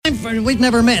We've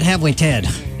never met, have we, Ted?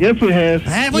 Yes, we have.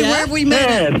 Have we? Yeah. Where have we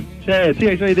met? Chad,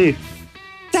 T-H-A-D.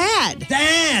 Thad.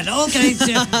 Thad. Okay,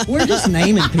 so we're just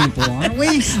naming people, aren't we?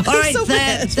 All right, so Thad.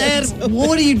 bad. Thad,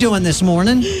 what are you doing this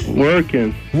morning?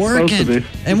 Working. Supposed to be.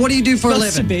 And what do you do for a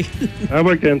Supposed to living? be. I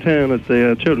work downtown at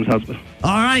the children's hospital.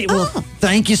 All right, well,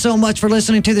 thank you so much for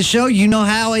listening to the show. You know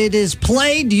how it is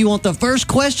played. Do you want the first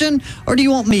question, or do you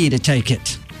want me to take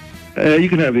it? You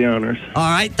can have the honors. All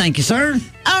right, thank you, sir.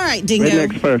 All right, Dingo.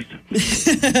 Rednecks first.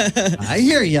 I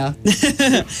hear ya.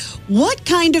 What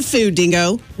kind of food,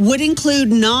 Dingo, would include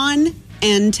naan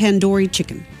and tandoori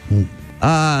chicken?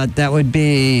 That would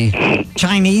be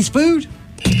Chinese food?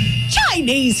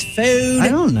 Chinese food. I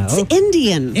don't know. It's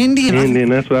Indian. Indian,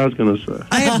 that's what I was going to say.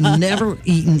 I have never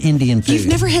eaten Indian food. You've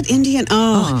never had Indian?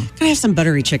 Oh, gotta have some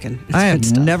buttery chicken. It's I good have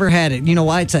stuff. never had it. You know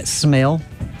why? It's that smell.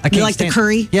 I can't like the stand-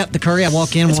 curry? Yep, the curry. I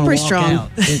walk in, It's want to pretty walk strong.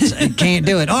 out. I can't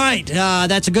do it. All right,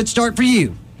 that's a good start for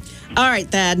you. All right,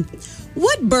 Thad.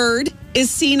 What bird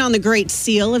is seen on the Great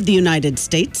Seal of the United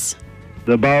States?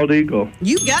 The bald eagle.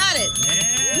 You got it.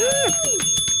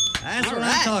 That's All what I'm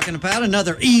right. talking about.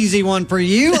 Another easy one for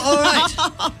you. All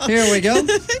right, here we go.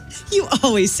 You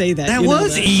always say that. That you know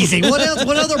was that. easy. What else?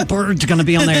 What other bird's going to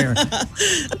be on there?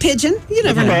 A pigeon. You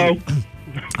never know. Oh,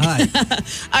 All right. All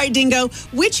right, Dingo.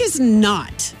 Which is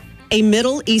not a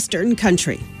Middle Eastern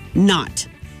country? Not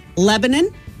Lebanon,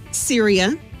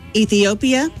 Syria,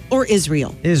 Ethiopia, or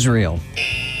Israel? Israel.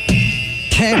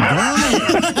 Ted,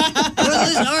 right. Well,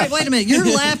 listen, all right, wait a minute. You're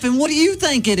laughing. What do you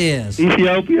think it is?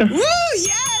 Ethiopia. Woo!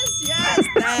 Yes,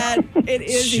 Thad. It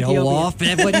is Show Ethiopia. off.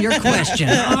 That wasn't your question.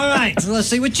 All right, so let's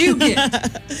see what you get.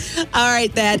 All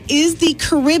right, Thad. Is the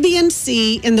Caribbean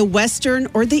Sea in the Western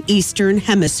or the Eastern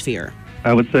Hemisphere?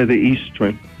 I would say the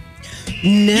eastern.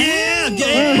 No.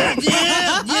 Yeah.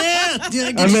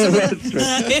 I meant western.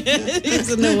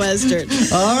 It's in the Western.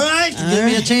 All right, give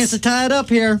me a chance to tie it up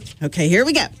here. Okay, here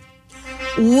we go.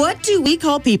 What do we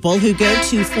call people who go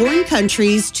to foreign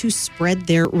countries to spread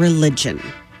their religion?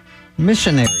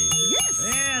 Missionary.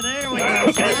 Yes. Yeah, there we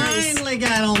go. Finally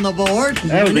got on the board.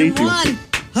 That was easy. One.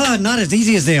 Not as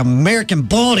easy as the American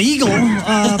bald eagle.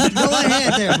 But go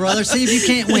ahead there, brother. See if you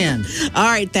can't win. All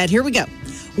right, Thad, here we go.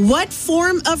 What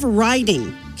form of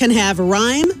writing can have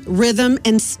rhyme, rhythm,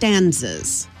 and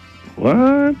stanzas?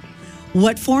 What?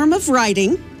 What form of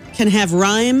writing can have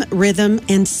rhyme, rhythm,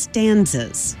 and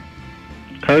stanzas?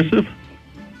 Cursive?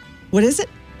 What is it?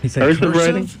 He said Cursive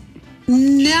writing?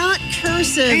 Not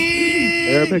cursive.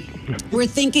 Arabic? We're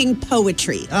thinking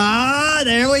poetry.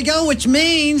 There we go, which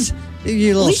means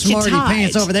you little least you smarty tied.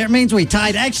 pants over there. It means we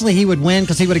tied. Actually, he would win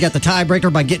because he would have got the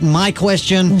tiebreaker by getting my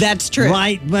question. That's true.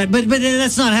 Right, but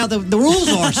that's not how the rules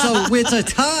are. So it's a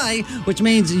tie, which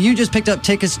means you just picked up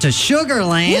tickets to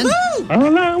Sugarland. Woo!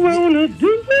 All I wanna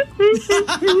do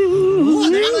Oh,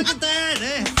 there, look at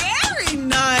that. Very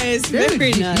nice. Dude,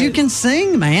 Very nice. you can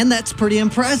sing, man. That's pretty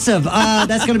impressive.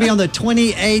 That's going to be on the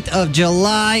 28th of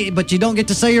July, but you don't get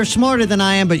to say you're smarter than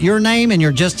I am, but your name and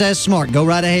you're just as smart. Go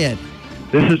right ahead.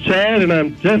 This is Chad, and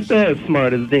I'm just as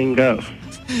smart as Dingo.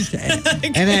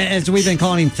 And as we've been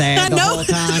calling him Thad the whole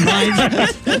time,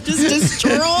 right? Just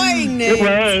destroying Good names.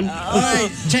 rhyme. All right,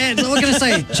 Chad, what can I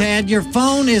say? Chad, your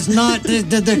phone is not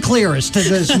the clearest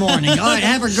this morning. All right,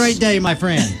 have a great day, my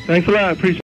friend. Thanks a lot.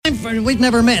 Appreciate it. We've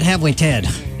never met, have we, Ted?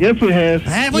 Yes, we have.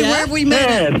 Have we? Yeah. Where have we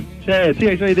met? Chad,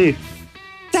 T-H-A-D.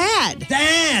 Thad.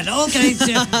 Thad. Okay,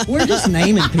 so we're just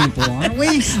naming people, aren't we?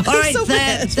 All right, so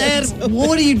bad. Thad,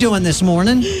 what are you doing this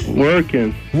morning?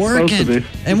 Working. Supposed to be.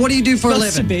 And what do you do for a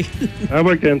Supposed to living? be. I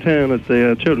work downtown at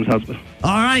the children's hospital.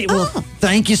 All right, well,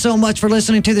 thank you so much for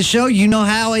listening to the show. You know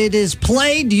how it is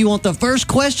played. Do you want the first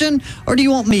question, or do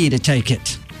you want me to take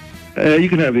it? You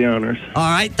can have the honors. All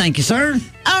right, thank you, sir.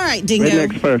 All right, Dingo.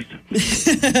 Rednecks first.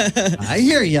 I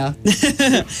hear ya.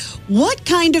 What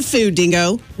kind of food,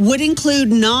 Dingo, would include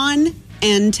naan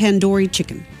and tandoori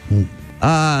chicken?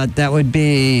 That would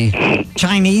be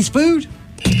Chinese food?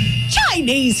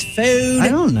 Chinese food. I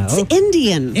don't know. It's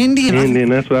Indian. Indian,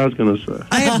 that's what I was going to say.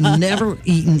 I have never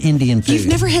eaten Indian food. You've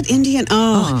never had Indian?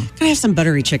 Oh, gotta have some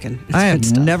buttery chicken. It's I good have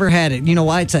stuff. never had it. You know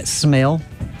why? It's that smell.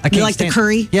 I can't like the stand-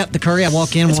 curry? Yep, the curry. I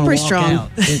walk in, It's want to pretty walk strong.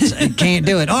 out. I can't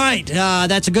do it. All right,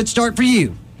 that's a good start for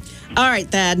you. All right,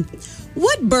 Thad.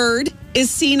 What bird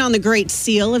is seen on the Great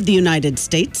Seal of the United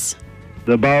States?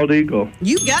 The bald eagle.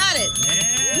 You got it.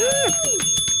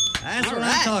 That's All what I'm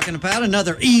right. talking about. Another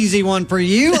easy one for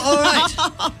you. All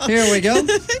right, here we go.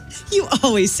 You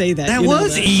always say that. That you know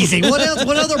was that. easy. What else?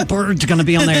 What other bird's going to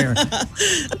be on there?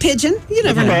 A pigeon. You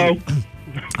never know. Oh,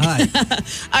 All right. All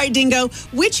right, Dingo.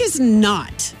 Which is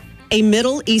not a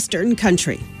Middle Eastern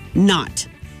country? Not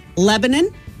Lebanon,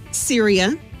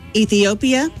 Syria,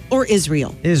 Ethiopia, or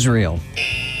Israel? Israel.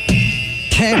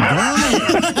 Well,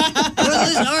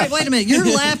 listen, all right, wait a minute. You're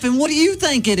laughing. What do you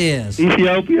think it is?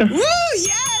 Ethiopia. Woo!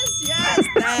 Yes,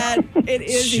 Dad. It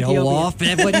is Show Ethiopia. off.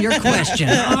 That wasn't your question.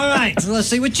 All right, so let's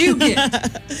see what you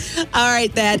get. All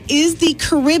right, Dad. Is the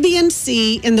Caribbean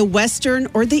Sea in the Western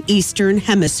or the Eastern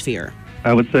Hemisphere?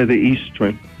 I would say the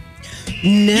Eastern.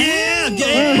 No.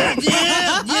 Yeah.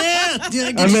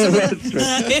 I meant Western.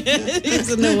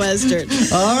 It's in the Western.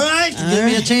 All right, give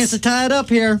me a chance to tie it up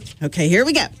here. Okay, here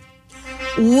we go.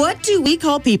 What do we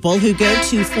call people who go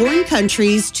to foreign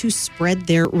countries to spread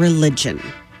their religion?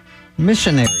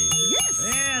 Missionary.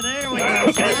 Yes. Yeah, there we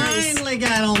go. Finally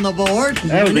got on the board.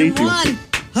 That was easy. One.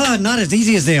 Not as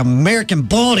easy as the American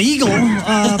bald eagle.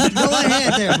 But go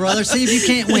ahead there, brother. See if you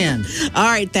can't win. All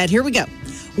right, Dad, here we go.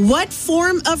 What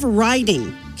form of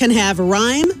writing can have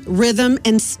rhyme, rhythm,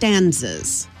 and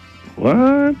stanzas?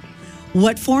 What?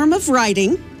 What form of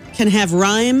writing can have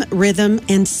rhyme, rhythm,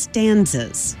 and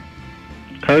stanzas?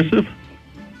 Cursive?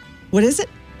 What is it?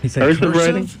 He said Cursive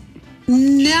writing?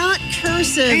 Not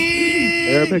cursive.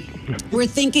 Arabic? We're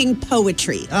thinking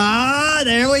poetry.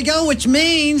 There we go, which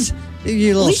means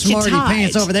you little least you smarty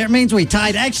pants tied. over there. It means we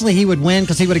tied. Actually, he would win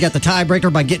because he would have got the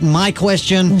tiebreaker by getting my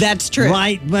question. That's true.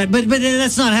 Right, but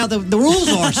that's not how the rules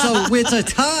are. So it's a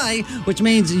tie, which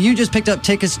means you just picked up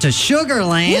tickets to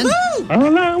Sugarland. Woo!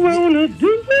 All I wanna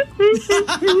do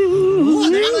Oh,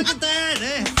 there, look at that.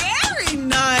 Very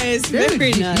nice. Dude,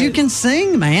 Very nice. you can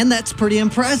sing, man. That's pretty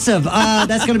impressive.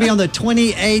 That's going to be on the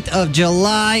 28th of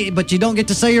July, but you don't get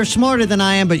to say you're smarter than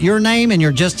I am, but your name and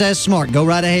you're just as smart. Go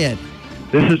right ahead.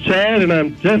 This is Chad, and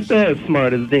I'm just as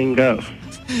smart as Dingo.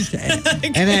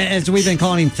 And as we've been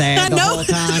calling him Thad the whole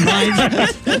time,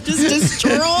 right? Just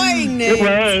destroying Good names.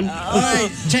 rhyme. All right,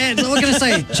 Chad, what can I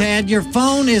say? Chad, your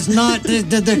phone is not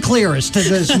the clearest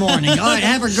this morning. All right,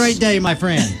 have a great day, my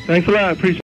friend. Thanks a lot. Appreciate it.